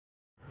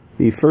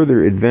The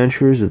Further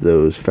Adventures of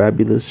Those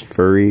Fabulous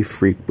Furry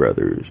Freak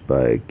Brothers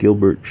by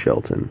Gilbert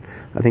Shelton.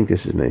 I think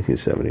this is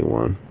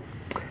 1971.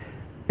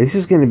 This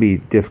is going to be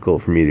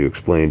difficult for me to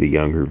explain to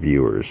younger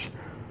viewers.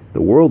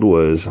 The world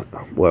was,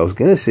 well, I was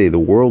going to say the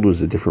world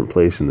was a different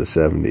place in the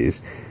 70s,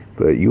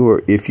 but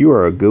if you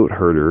are a goat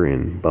herder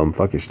in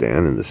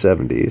Bumfuckistan in the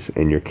 70s,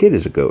 and your kid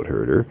is a goat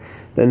herder,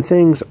 then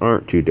things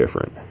aren't too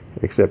different.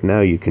 Except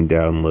now you can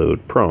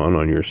download Prawn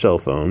on your cell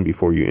phone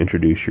before you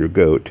introduce your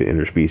goat to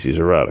interspecies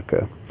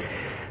erotica.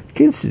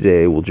 Kids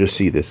today will just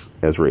see this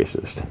as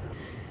racist.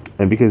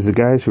 And because the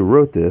guys who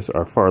wrote this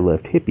are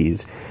far-left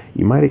hippies,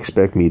 you might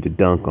expect me to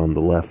dunk on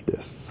the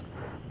leftists.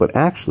 But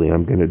actually,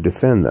 I'm going to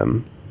defend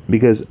them,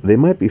 because they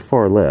might be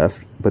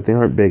far-left, but they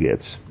aren't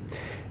bigots.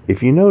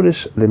 If you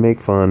notice, they make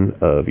fun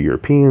of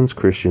Europeans,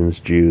 Christians,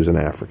 Jews, and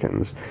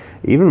Africans.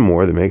 Even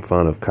more, they make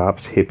fun of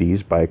cops,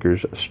 hippies,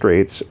 bikers,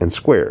 straights, and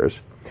squares.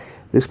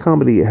 This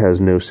comedy has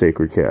no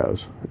sacred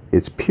cows.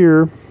 It's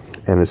pure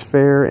and as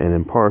fair and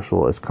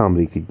impartial as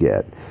comedy could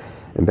get.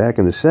 And back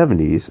in the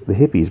 70s, the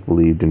hippies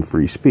believed in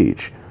free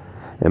speech.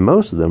 And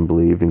most of them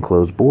believed in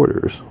closed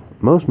borders.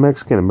 Most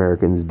Mexican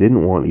Americans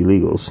didn't want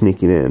illegals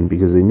sneaking in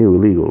because they knew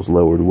illegals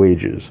lowered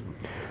wages.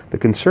 The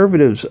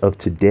conservatives of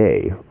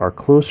today are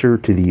closer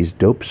to these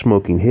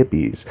dope-smoking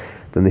hippies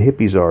than the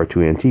hippies are to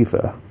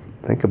Antifa.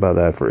 Think about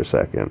that for a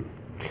second.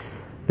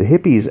 The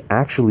hippies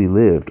actually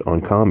lived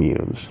on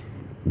communes.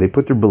 They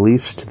put their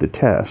beliefs to the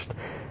test,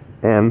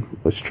 and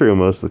it's true,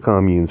 most of the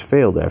communes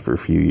failed after a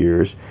few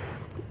years.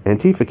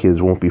 Antifa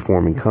kids won't be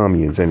forming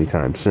communes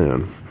anytime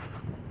soon.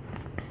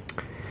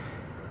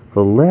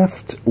 The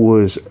left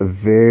was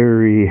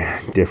very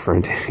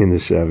different in the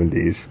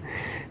 70s.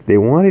 They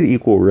wanted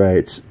equal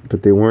rights,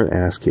 but they weren't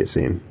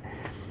ass-kissing.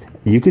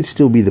 You could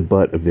still be the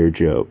butt of their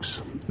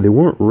jokes. They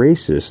weren't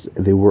racist,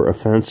 they were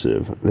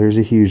offensive. There's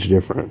a huge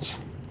difference.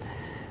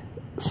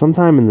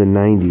 Sometime in the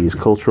 90s,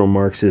 cultural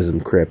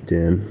Marxism crept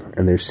in,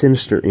 and their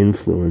sinister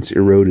influence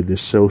eroded the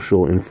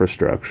social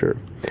infrastructure.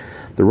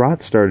 The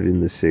rot started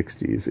in the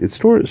 60s. It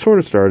sort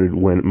of started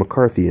when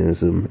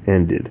McCarthyism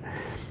ended.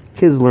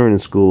 Kids learned in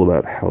school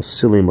about how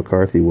silly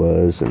McCarthy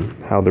was and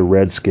how the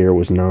Red Scare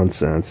was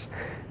nonsense,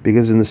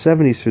 because in the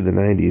 70s through the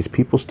 90s,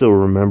 people still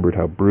remembered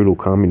how brutal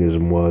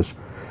communism was.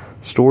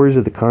 Stories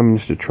of the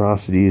communist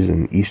atrocities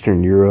in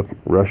Eastern Europe,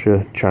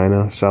 Russia,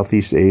 China,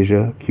 Southeast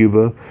Asia,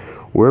 Cuba.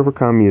 Wherever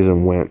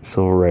communism went,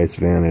 civil rights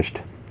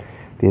vanished.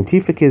 The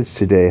Antifa kids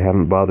today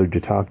haven't bothered to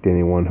talk to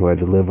anyone who had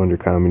to live under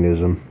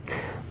communism.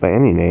 By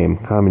any name,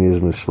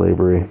 communism is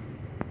slavery.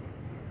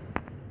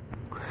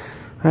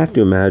 I have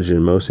to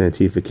imagine most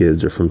Antifa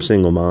kids are from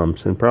single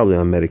moms and probably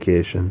on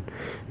medication.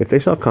 If they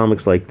saw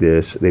comics like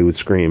this, they would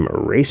scream,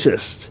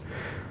 "Racist!"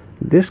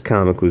 This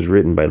comic was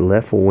written by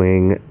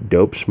left-wing,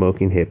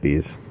 dope-smoking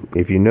hippies.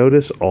 If you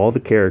notice, all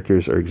the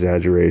characters are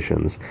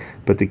exaggerations,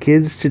 but the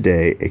kids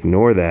today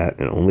ignore that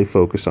and only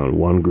focus on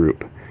one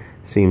group.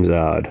 Seems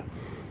odd.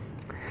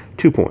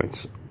 2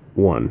 points.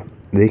 1.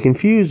 They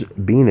confuse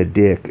being a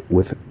dick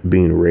with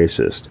being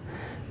racist.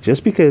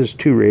 Just because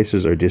two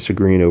races are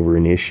disagreeing over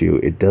an issue,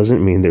 it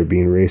doesn't mean they're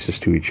being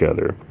racist to each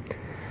other.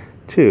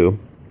 2.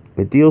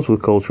 It deals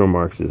with cultural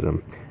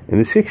Marxism. In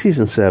the 60s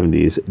and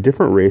 70s,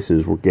 different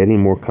races were getting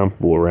more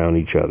comfortable around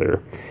each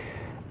other.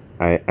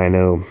 I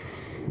know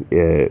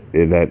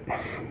that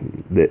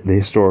the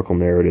historical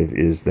narrative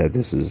is that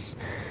this is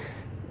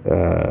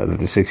that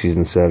the 60s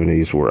and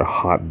 70s were a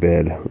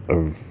hotbed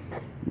of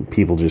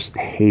people just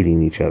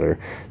hating each other.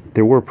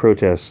 There were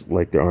protests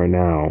like there are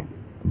now,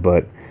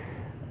 but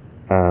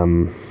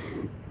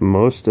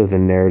most of the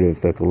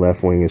narrative that the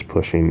left wing is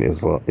pushing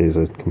is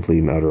a complete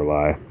and utter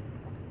lie.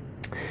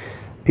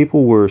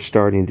 People were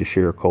starting to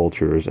share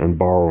cultures and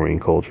borrowing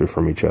culture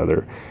from each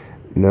other.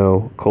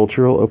 No,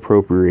 cultural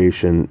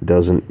appropriation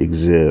doesn't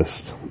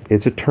exist.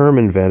 It's a term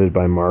invented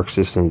by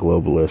Marxists and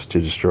globalists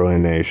to destroy a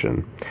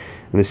nation.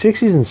 In the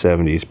 60s and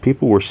 70s,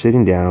 people were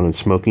sitting down and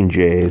smoking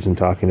J's and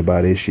talking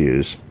about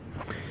issues.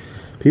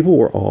 People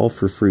were all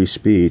for free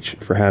speech,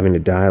 for having a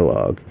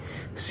dialogue.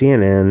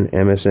 CNN,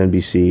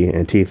 MSNBC,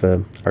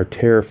 Antifa are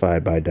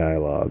terrified by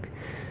dialogue.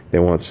 They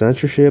want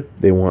censorship,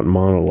 they want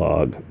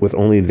monologue, with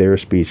only their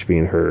speech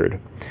being heard.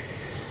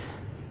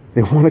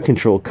 They want to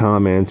control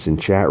comments in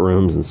chat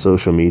rooms and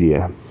social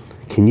media.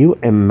 Can you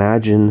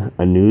imagine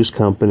a news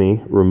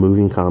company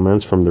removing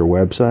comments from their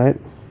website?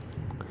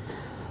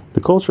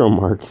 The cultural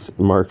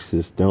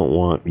Marxists don't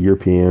want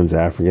Europeans,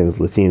 Africans,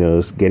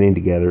 Latinos getting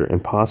together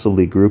and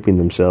possibly grouping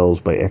themselves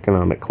by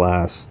economic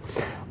class.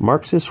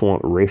 Marxists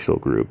want racial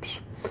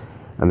groups,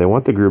 and they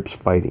want the groups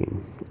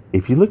fighting.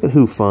 If you look at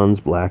who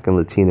funds Black and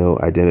Latino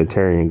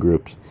identitarian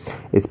groups,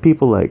 it's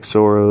people like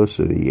Soros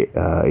or the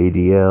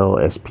ADL,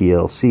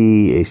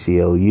 SPLC,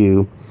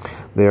 ACLU.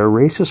 They are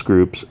racist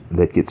groups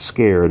that get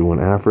scared when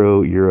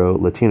Afro, Euro,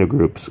 Latino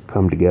groups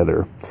come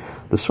together.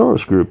 The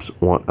Soros groups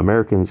want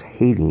Americans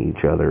hating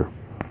each other.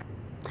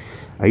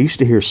 I used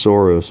to hear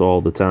Soros all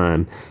the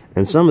time,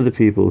 and some of the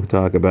people who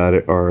talk about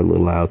it are a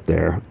little out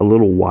there, a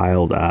little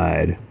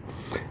wild-eyed.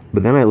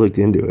 But then I looked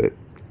into it.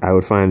 I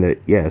would find that,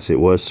 yes, it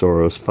was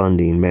Soros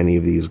funding many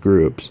of these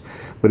groups,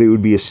 but it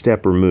would be a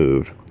step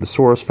removed. The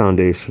Soros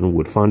Foundation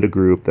would fund a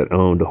group that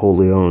owned a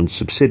wholly owned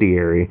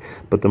subsidiary,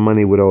 but the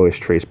money would always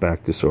trace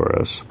back to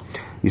Soros.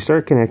 You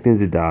start connecting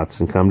the dots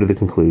and come to the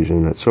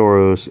conclusion that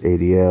Soros,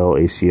 ADL,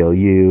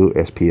 ACLU,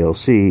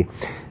 SPLC,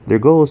 their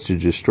goal is to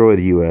destroy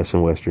the U.S.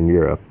 and Western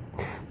Europe.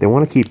 They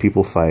want to keep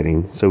people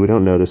fighting, so we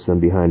don't notice them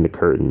behind the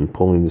curtain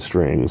pulling the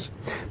strings.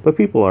 But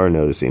people are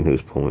noticing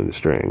who's pulling the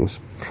strings.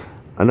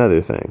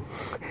 Another thing.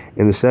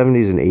 In the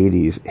 70s and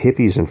 80s,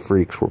 hippies and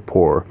freaks were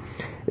poor.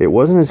 It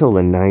wasn't until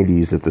the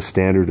 90s that the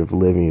standard of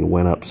living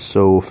went up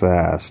so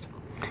fast.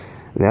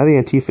 Now the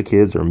Antifa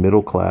kids are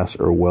middle class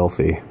or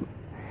wealthy.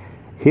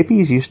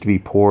 Hippies used to be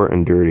poor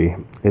and dirty.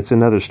 It's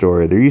another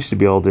story. There used to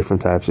be all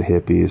different types of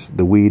hippies.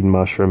 The weed,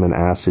 mushroom, and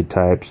acid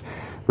types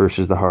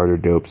versus the harder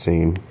dope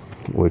scene,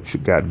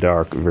 which got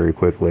dark very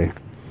quickly.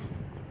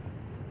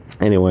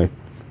 Anyway,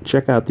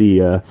 check out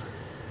the,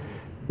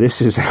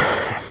 this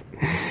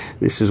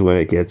is when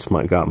it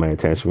got my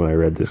attention when I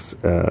read this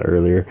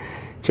earlier.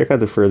 Check out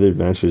the further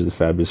adventures of the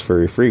fabulous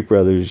furry freak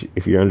brothers.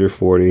 If you're under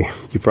 40,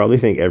 you probably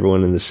think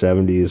everyone in the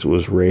 70s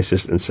was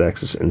racist and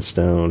sexist and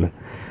stoned.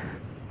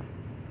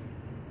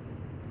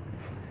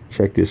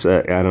 Check this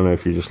out. I don't know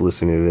if you're just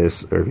listening to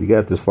this or if you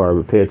got this far,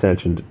 but pay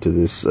attention to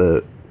this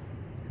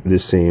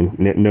this scene.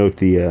 Note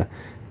the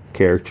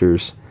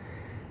characters.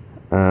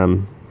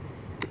 In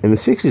the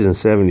 60s and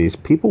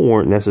 70s, people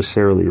weren't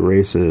necessarily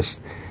racist.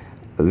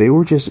 They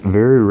were just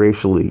very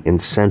racially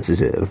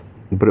insensitive.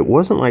 But it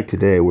wasn't like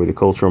today, where the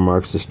cultural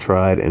Marxists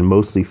tried and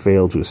mostly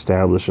failed to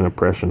establish an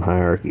oppression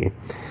hierarchy.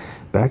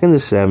 Back in the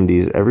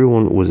 70s,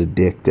 everyone was a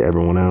dick to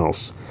everyone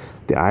else.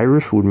 The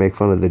Irish would make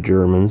fun of the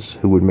Germans,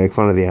 who would make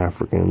fun of the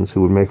Africans,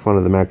 who would make fun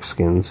of the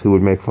Mexicans, who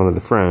would make fun of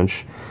the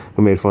French,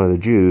 who made fun of the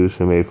Jews,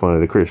 who made fun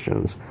of the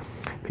Christians.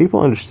 People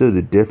understood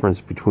the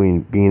difference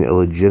between being a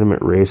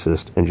legitimate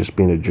racist and just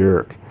being a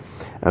jerk.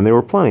 And there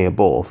were plenty of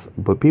both,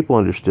 but people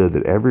understood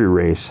that every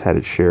race had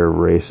its share of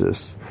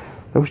racists.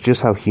 That was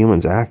just how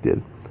humans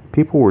acted.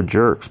 People were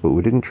jerks, but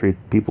we didn't treat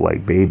people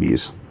like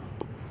babies.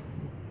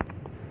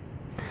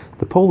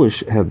 The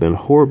Polish have been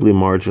horribly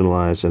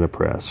marginalized and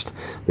oppressed.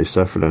 They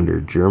suffered under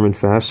German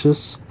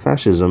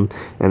fascism,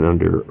 and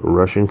under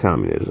Russian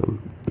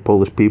communism. The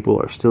Polish people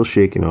are still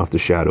shaking off the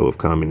shadow of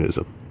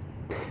communism.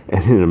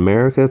 And in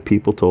America,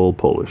 people told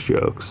Polish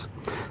jokes.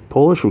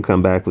 Polish would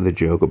come back with a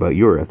joke about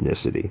your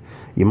ethnicity.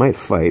 You might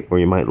fight or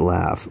you might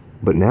laugh,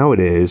 but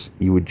nowadays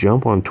you would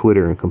jump on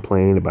Twitter and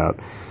complain about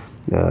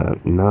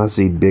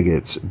Nazi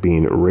bigots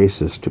being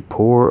racist to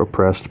poor,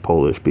 oppressed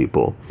Polish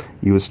people.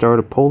 You would start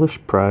a Polish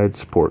pride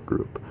support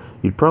group.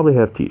 You'd probably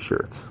have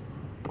t-shirts.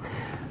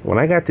 When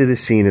I got to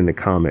this scene in the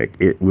comic,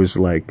 it was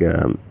like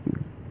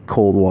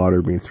cold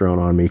water being thrown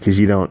on me, because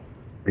you don't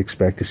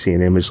expect to see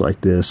an image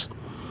like this.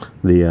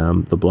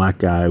 The black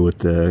guy with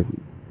the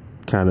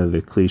kind of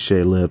the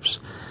cliche lips,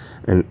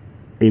 and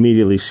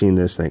immediately seen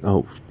this thing,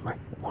 oh,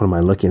 what am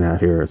I looking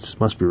at here? It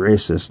must be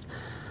racist.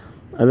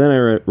 And then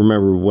I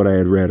remember what I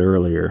had read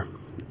earlier.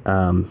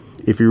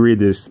 If you read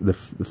this, the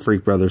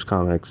Freak Brothers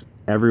comics,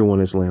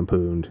 everyone is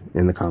lampooned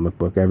in the comic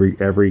book.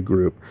 Every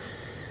group.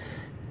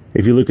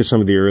 If you look at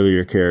some of the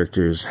earlier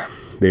characters,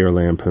 they are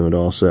lampooned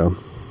also.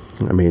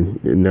 I mean,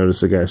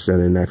 notice the guy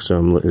standing next to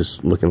him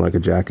is looking like a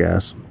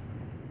jackass.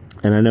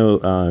 And I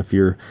know if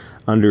you're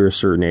under a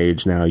certain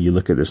age now, you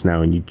look at this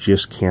now and you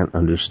just can't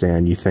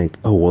understand. You think,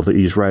 oh, well,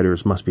 these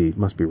writers must be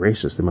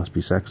racist. They must be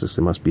sexist.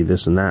 They must be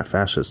this and that,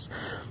 fascists.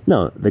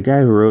 No, the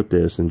guy who wrote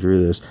this and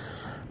drew this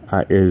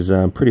is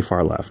pretty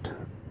far left.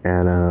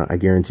 And I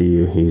guarantee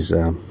you he's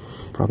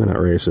probably not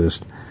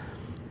racist.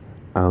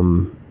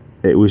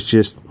 It was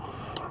just,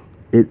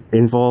 it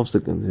involves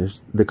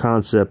the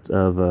concept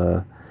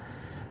of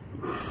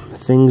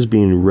things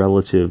being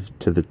relative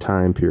to the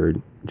time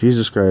period.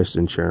 Jesus Christ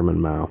and Chairman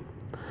Mao.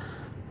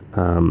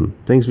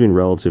 Things being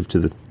relative to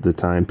the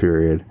time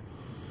period.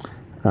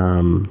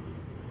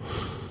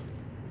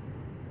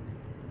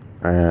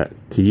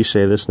 Could you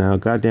say this now?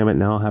 God damn it,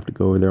 now I'll have to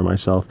go over there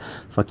myself.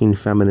 Fucking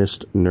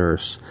feminist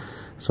nurse.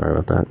 Sorry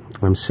about that.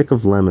 I'm sick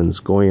of lemons.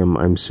 Goyim,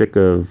 I'm sick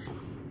of...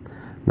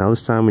 Now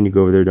this time when you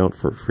go over there, don't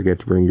forget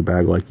to bring your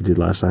bag like you did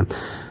last time.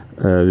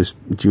 This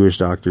Jewish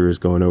doctor is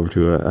going over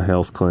to a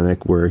health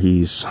clinic where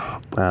he's...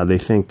 they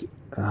think...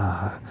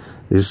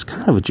 this is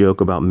kind of a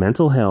joke about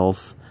mental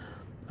health,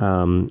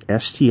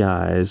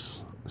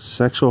 STIs,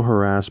 sexual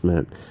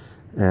harassment,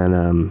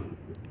 and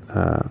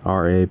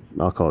RA,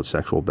 I'll call it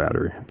sexual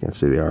battery. I can't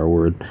say the R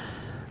word.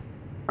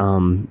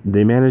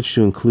 They managed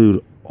to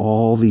include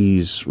all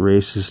these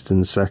racist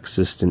and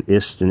sexist and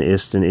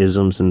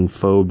isms and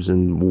phobes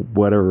and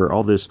whatever,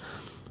 all this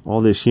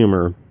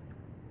humor.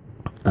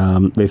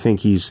 They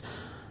think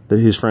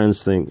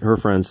her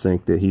friends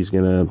think that he's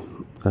gonna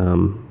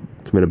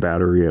commit a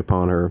battery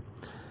upon her.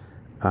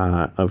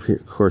 Of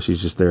course,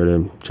 he's just there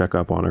to check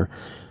up on her.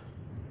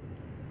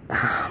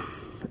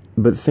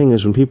 But the thing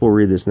is, when people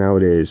read this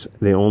nowadays,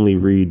 you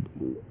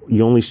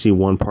only see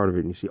one part of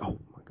it, and you see, oh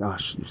my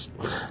gosh,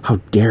 how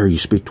dare you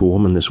speak to a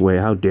woman this way?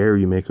 How dare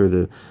you make her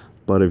the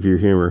butt of your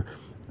humor?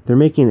 they're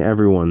making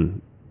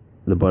everyone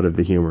the butt of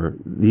the humor.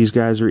 These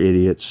guys are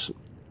idiots.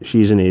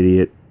 She's an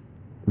idiot.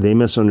 They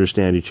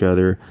misunderstand each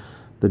other.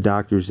 The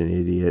doctor's an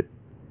idiot.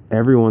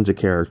 Everyone's a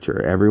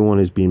character. Everyone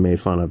is being made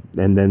fun of.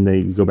 And then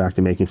they go back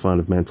to making fun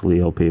of mentally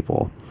ill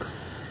people.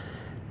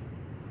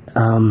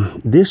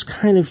 This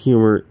kind of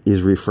humor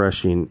is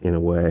refreshing in a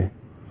way.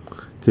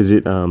 Because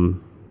it, I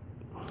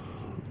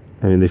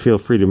mean, they feel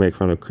free to make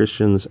fun of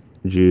Christians,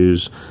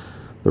 Jews,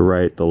 the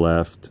right, the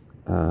left,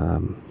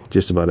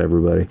 just about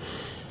everybody.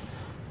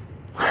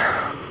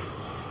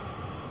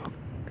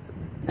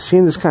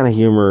 Seeing this kind of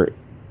humor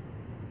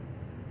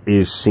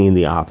is seeing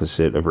the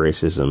opposite of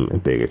racism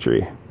and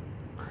bigotry.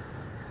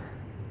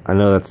 I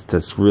know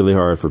that's really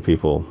hard for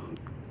people,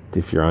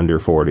 if you're under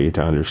 40,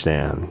 to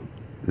understand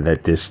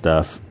that this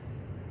stuff,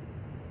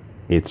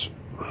 it's,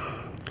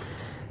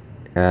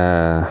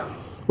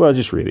 well,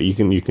 just read it.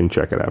 You can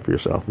check it out for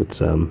yourself. It's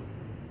The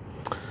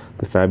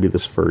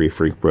Fabulous Furry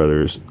Freak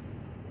Brothers,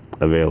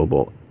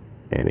 available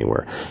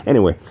anywhere.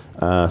 Anyway,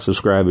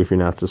 subscribe if you're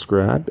not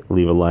subscribed.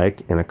 Leave a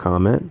like and a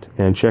comment,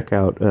 and check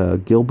out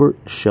Gilbert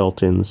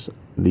Shelton's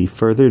The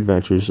Further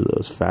Adventures of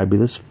Those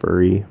Fabulous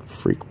Furry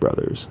Freak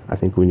Brothers. I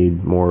think we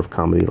need more of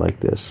comedy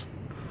like this.